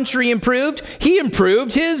his country improved, he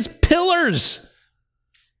improved his pillars.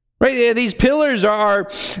 Right? These pillars are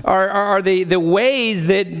the ways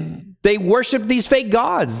that they worship these fake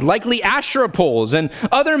gods, likely Asherah poles and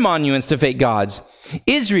other monuments to fake gods.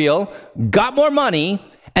 Israel got more money,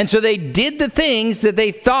 and so they did the things that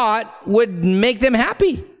they thought would make them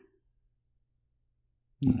happy.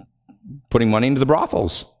 Putting money into the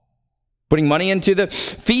brothels, putting money into the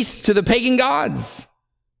feasts to the pagan gods.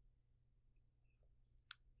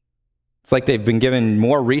 It's like they've been given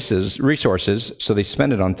more resources, so they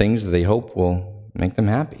spend it on things that they hope will make them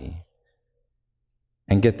happy.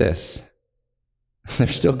 And get this, they're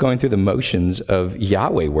still going through the motions of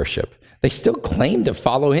Yahweh worship. They still claim to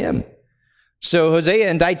follow him. So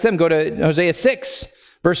Hosea indicts them. Go to Hosea 6,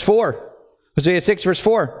 verse 4. Hosea 6, verse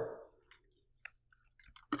 4.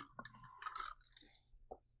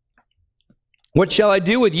 What shall I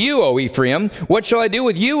do with you, O Ephraim? What shall I do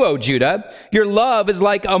with you, O Judah? Your love is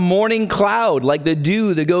like a morning cloud, like the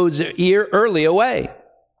dew that goes early away.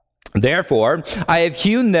 Therefore, I have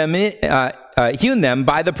hewn them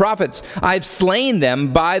by the prophets. I have slain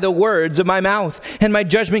them by the words of my mouth, and my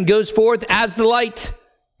judgment goes forth as the light.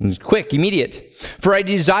 It's quick, immediate. For I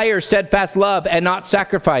desire steadfast love and not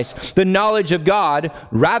sacrifice, the knowledge of God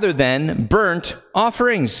rather than burnt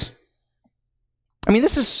offerings. I mean,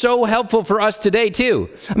 this is so helpful for us today, too.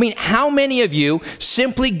 I mean, how many of you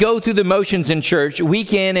simply go through the motions in church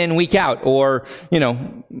week in and week out, or,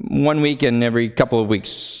 1 week and every couple of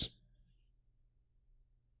weeks?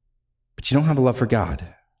 But you don't have a love for God.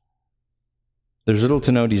 There's little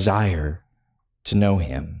to no desire to know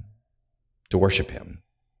him, to worship him,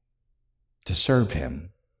 to serve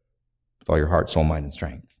him with all your heart, soul, mind, and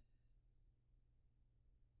strength.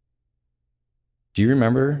 Do you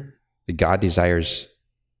remember that God desires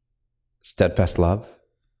steadfast love,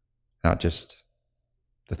 not just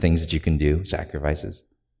the things that you can do, sacrifices?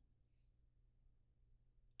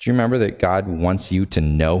 Do you remember that God wants you to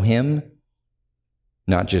know him,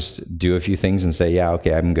 not just do a few things and say, yeah,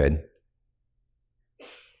 okay, I'm good?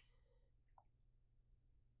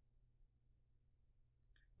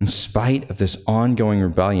 In spite of this ongoing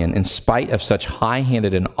rebellion, in spite of such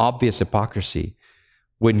high-handed and obvious hypocrisy,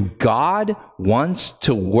 when God wants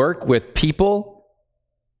to work with people,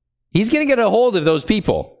 he's going to get a hold of those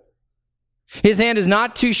people. His hand is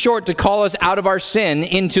not too short to call us out of our sin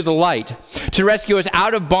into the light, to rescue us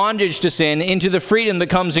out of bondage to sin into the freedom that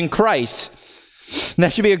comes in Christ. And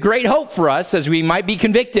that should be a great hope for us as we might be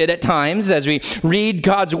convicted at times as we read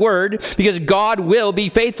God's word, because God will be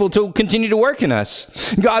faithful to continue to work in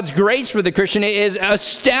us. God's grace for the Christian is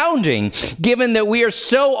astounding, given that we are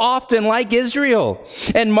so often like Israel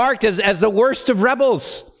and marked as the worst of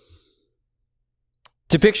rebels.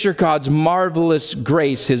 To picture God's marvelous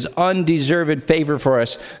grace, his undeserved favor for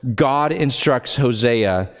us, God instructs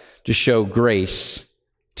Hosea to show grace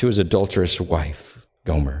to his adulterous wife,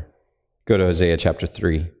 Gomer. Go to Hosea chapter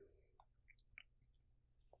 3,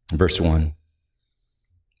 verse 1.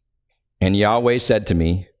 And Yahweh said to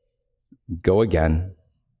me, go again,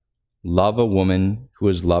 love a woman who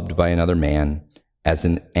is loved by another man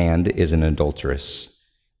and is an adulteress,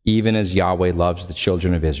 even as Yahweh loves the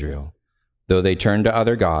children of Israel, though they turn to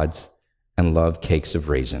other gods and love cakes of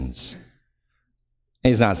raisins.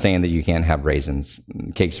 And he's not saying that you can't have raisins.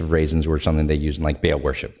 Cakes of raisins were something they used in like Baal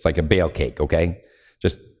worship. It's like a Baal cake, okay?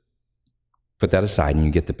 Just put that aside and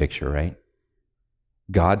you get the picture, right?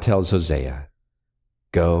 God tells Hosea,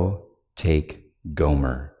 go take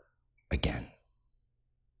Gomer again.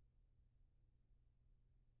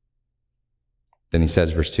 Then he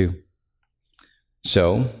says, verse 2,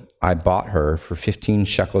 so I bought her for 15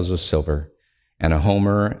 shekels of silver and a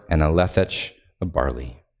homer and a lethech of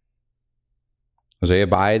barley. Hosea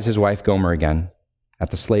buys his wife Gomer again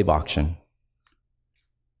at the slave auction.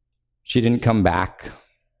 She didn't come back.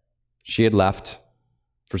 She had left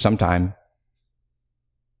for some time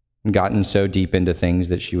and gotten so deep into things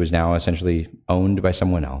that she was now essentially owned by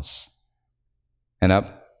someone else. And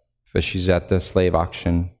up as she's at the slave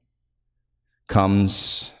auction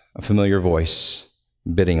comes a familiar voice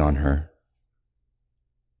bidding on her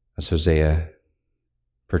as Hosea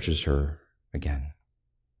purchases her again.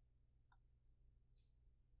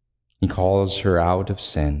 He calls her out of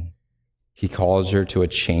sin. He calls her to a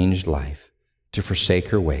changed life, to forsake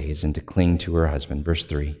her ways and to cling to her husband. Verse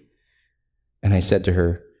 3, and I said to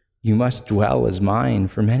her, you must dwell as mine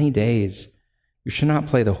for many days. You shall not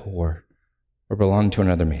play the whore or belong to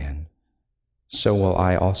another man. So will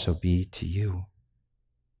I also be to you.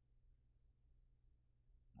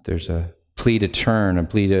 There's a plea to turn, a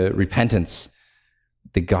plea to repentance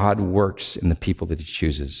that God works in the people that he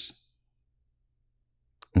chooses.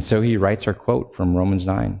 And so he writes our quote from Romans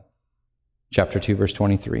 9, chapter 2, verse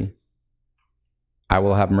 23. I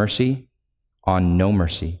will have mercy on no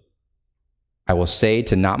mercy. I will say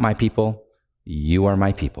to not my people, you are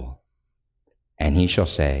my people. And he shall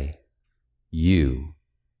say, you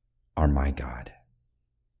are my God.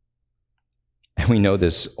 And we know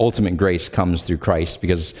this ultimate grace comes through Christ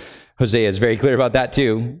because Hosea is very clear about that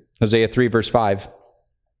too. Hosea 3, verse 5.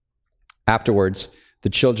 Afterwards, the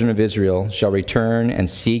children of Israel shall return and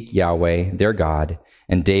seek Yahweh, their God,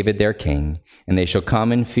 and David, their king, and they shall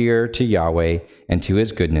come in fear to Yahweh and to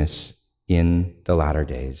his goodness in the latter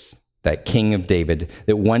days. That King of David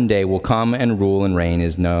that one day will come and rule and reign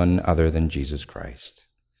is none other than Jesus Christ.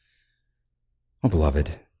 Oh, beloved,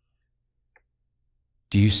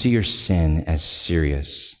 do you see your sin as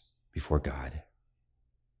serious before God?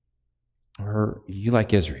 Or are you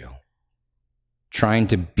like Israel, trying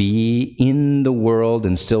to be in the world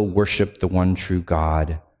and still worship the one true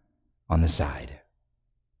God on the side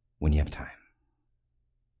when you have time?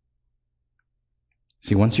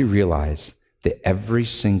 See, once you realize that every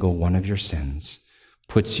single one of your sins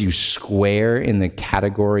puts you square in the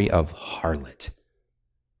category of harlot,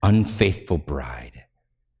 unfaithful bride,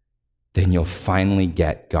 then you'll finally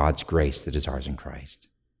get God's grace that is ours in Christ.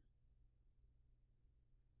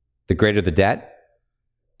 The greater the debt,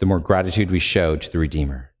 the more gratitude we show to the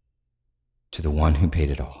Redeemer, to the one who paid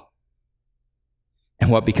it all. And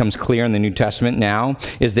what becomes clear in the New Testament now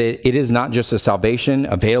is that it is not just a salvation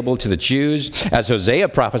available to the Jews, as Hosea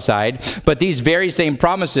prophesied, but these very same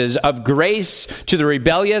promises of grace to the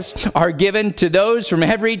rebellious are given to those from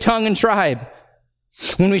every tongue and tribe.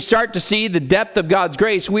 When we start to see the depth of God's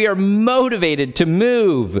grace, we are motivated to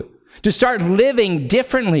move, to start living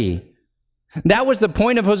differently. That was the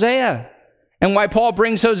point of Hosea, and why Paul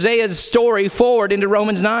brings Hosea's story forward into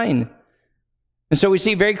Romans 9. And so we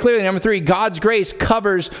see very clearly, number 3, God's grace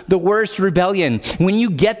covers the worst rebellion. When you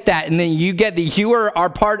get that, and then you get that you are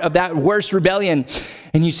part of that worst rebellion,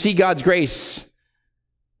 and you see God's grace,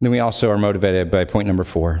 then we also are motivated by point number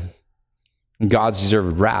 4. God's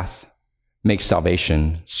deserved wrath makes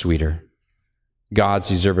salvation sweeter. God's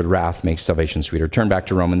deserved wrath makes salvation sweeter. Turn back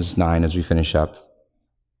to Romans 9 as we finish up.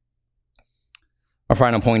 Our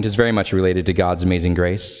final point is very much related to God's amazing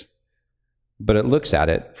grace, but it looks at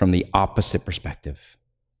it from the opposite perspective.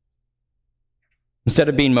 Instead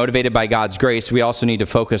of being motivated by God's grace, we also need to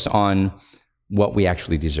focus on what we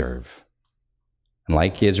actually deserve. And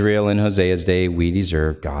like Israel in Hosea's day, we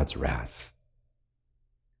deserve God's wrath.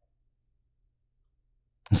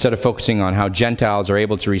 Instead of focusing on how Gentiles are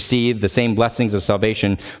able to receive the same blessings of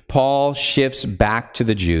salvation, Paul shifts back to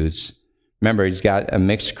the Jews. Remember, he's got a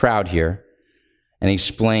mixed crowd here, and he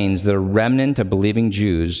explains that a remnant of believing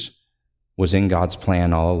Jews was in God's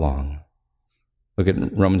plan all along. Look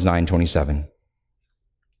at Romans 9:27.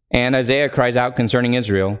 And Isaiah cries out concerning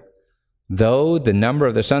Israel, though the number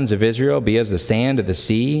of the sons of Israel be as the sand of the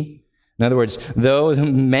sea. In other words, though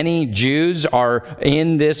many Jews are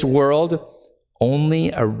in this world, only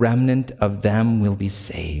a remnant of them will be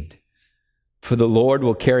saved. For the Lord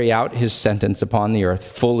will carry out his sentence upon the earth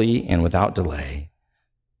fully and without delay.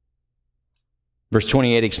 Verse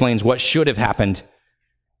 28 explains what should have happened.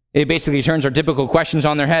 It basically turns our typical questions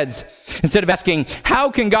on their heads. Instead of asking,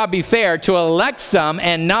 how can God be fair to elect some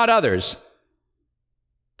and not others?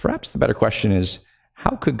 Perhaps the better question is,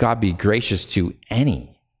 how could God be gracious to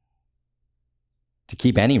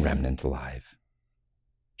keep any remnant alive?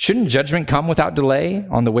 Shouldn't judgment come without delay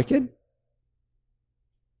on the wicked?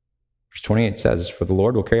 Verse 28 says, for the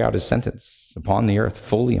Lord will carry out his sentence upon the earth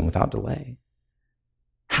fully and without delay.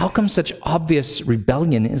 How come such obvious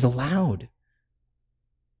rebellion is allowed?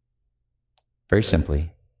 Very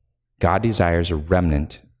simply, God desires a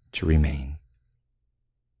remnant to remain.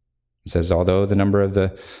 He says, although the number of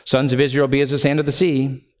the sons of Israel be as the sand of the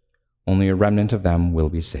sea, only a remnant of them will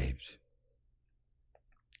be saved.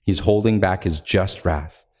 He's holding back his just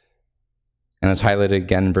wrath. And it's highlighted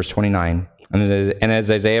again in verse 29. And as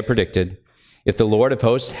Isaiah predicted, if the Lord of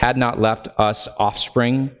hosts had not left us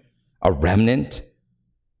offspring, a remnant,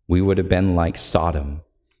 we would have been like Sodom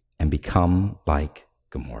and become like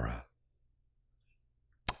Gomorrah.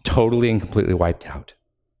 Totally and completely wiped out,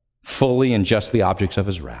 fully and justly objects of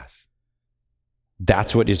his wrath.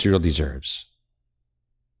 That's what Israel deserves.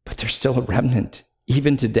 But there's still a remnant,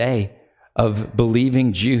 even today, of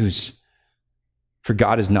believing Jews, for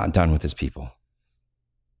God is not done with his people.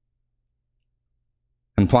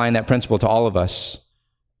 Applying that principle to all of us,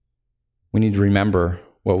 we need to remember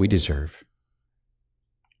what we deserve.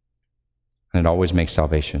 And it always makes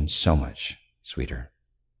salvation so much sweeter.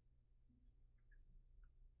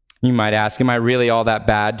 You might ask, am I really all that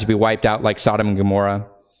bad to be wiped out like Sodom and Gomorrah?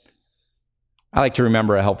 I like to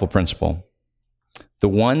remember a helpful principle. The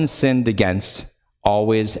one sinned against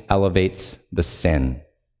always elevates the sin.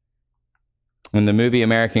 In the movie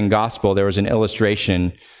American Gospel, there was an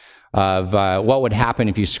illustration of what would happen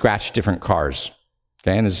if you scratched different cars.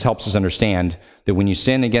 Okay, and this helps us understand that when you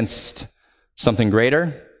sin against something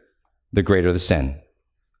greater, the greater the sin.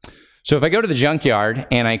 So if I go to the junkyard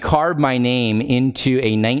and I carve my name into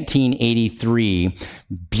a 1983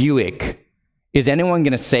 Buick, is anyone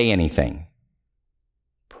going to say anything?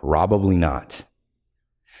 Probably not.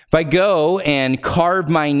 If I go and carve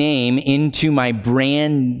my name into my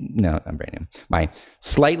my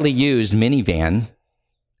slightly used minivan,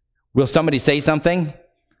 will somebody say something?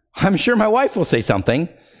 I'm sure my wife will say something.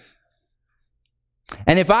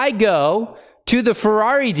 And if I go to the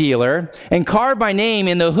Ferrari dealer and carve my name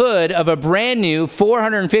in the hood of a brand new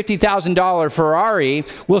 $450,000 Ferrari,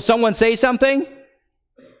 will someone say something?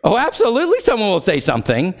 Oh, absolutely someone will say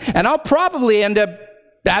something. And I'll probably end up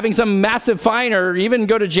having some massive fine or even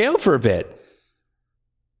go to jail for a bit.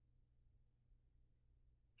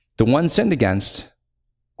 The one sinned against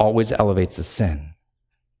always elevates the sin.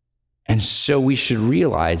 And so we should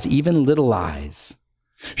realize even little lies,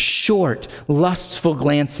 short, lustful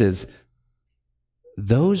glances,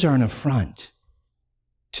 those are an affront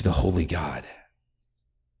to the holy God.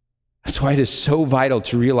 That's why it is so vital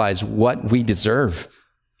to realize what we deserve.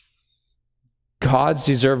 God's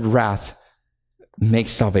deserved wrath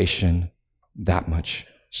makes salvation that much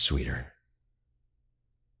sweeter.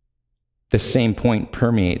 The same point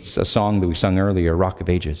permeates a song that we sung earlier, Rock of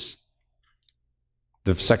Ages.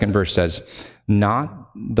 The second verse says,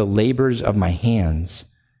 "Not the labors of my hands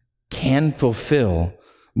can fulfill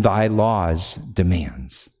thy law's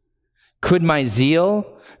demands. Could my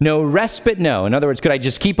zeal no respite know?" In other words, could I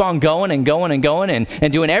just keep on going and going and going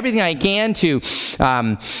and doing everything I can to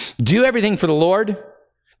do everything for the Lord?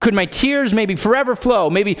 Could my tears maybe forever flow,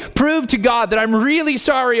 maybe prove to God that I'm really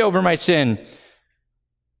sorry over my sin?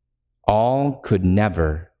 All could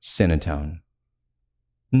never sin atone.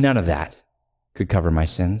 None of that could cover my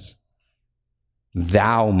sins.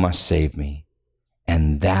 Thou must save me,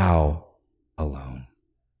 and thou alone.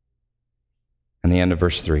 And the end of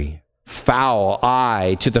verse 3. Foul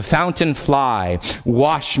I to the fountain fly,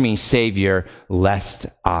 wash me, Savior, lest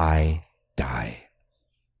I die.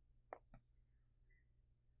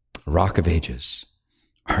 Rock of Ages,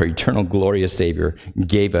 our eternal glorious Savior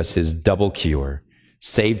gave us his double cure,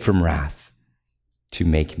 saved from wrath, to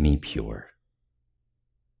make me pure.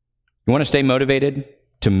 You want to stay motivated,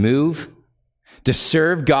 to move, to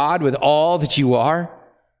serve God with all that you are?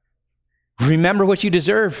 Remember what you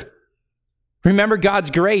deserve. Remember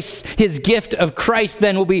God's grace. His gift of Christ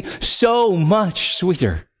then will be so much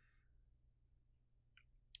sweeter.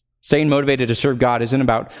 Staying motivated to serve God isn't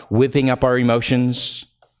about whipping up our emotions,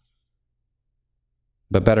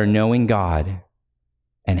 but better knowing God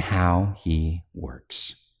and how he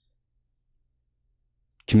works.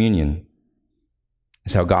 Communion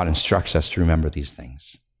is how God instructs us to remember these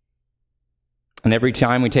things. And every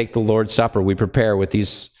time we take the Lord's Supper, we prepare with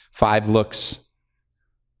these 5 looks.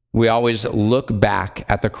 We always look back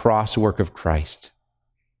at the cross work of Christ,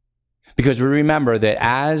 because we remember that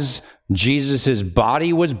as Jesus'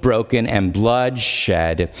 body was broken and blood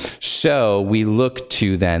shed, so we look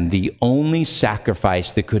to then the only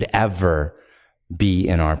sacrifice that could ever be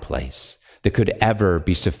in our place, that could ever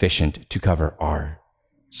be sufficient to cover our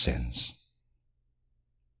sins.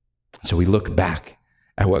 So we look back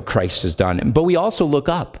at what Christ has done, but we also look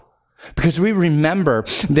up, because we remember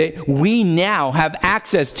that we now have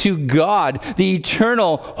access to God, the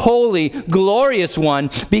eternal, holy, glorious one,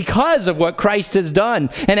 because of what Christ has done.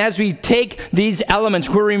 And as we take these elements,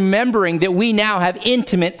 we're remembering that we now have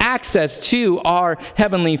intimate access to our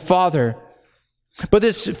Heavenly Father. But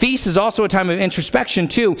this feast is also a time of introspection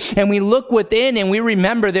too. And we look within and we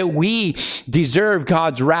remember that we deserve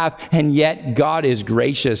God's wrath, and yet God is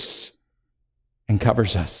gracious and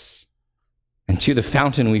covers us. And to the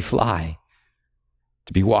fountain we fly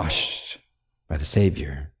to be washed by the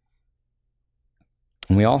Savior.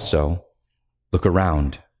 And we also look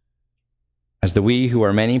around. As the we who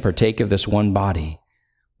are many partake of this one body,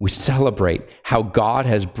 we celebrate how God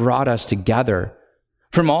has brought us together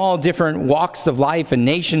from all different walks of life and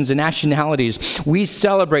nations and nationalities. We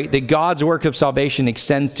celebrate that God's work of salvation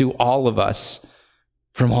extends to all of us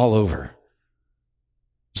from all over.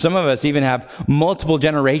 Some of us even have multiple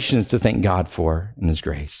generations to thank God for in his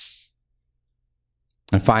grace.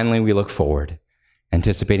 And finally, we look forward,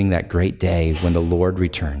 anticipating that great day when the Lord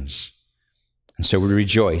returns. And so we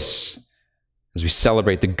rejoice as we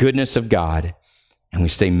celebrate the goodness of God, and we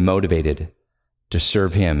stay motivated to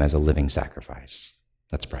serve him as a living sacrifice.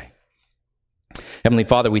 Let's pray. Heavenly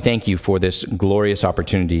Father, we thank you for this glorious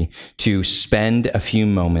opportunity to spend a few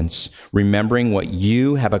moments remembering what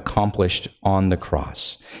you have accomplished on the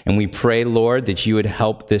cross. And we pray, Lord, that you would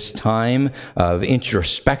help this time of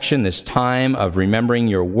introspection, this time of remembering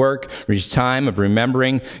your work, this time of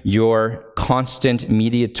remembering your constant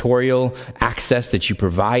mediatorial access that you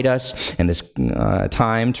provide us, and this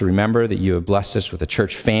time to remember that you have blessed us with a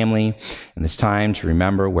church family, and this time to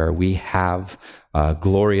remember where we have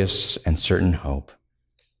glorious and certain hope.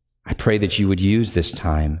 I pray that you would use this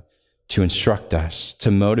time to instruct us,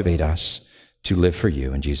 to motivate us to live for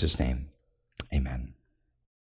you. In Jesus' name, amen.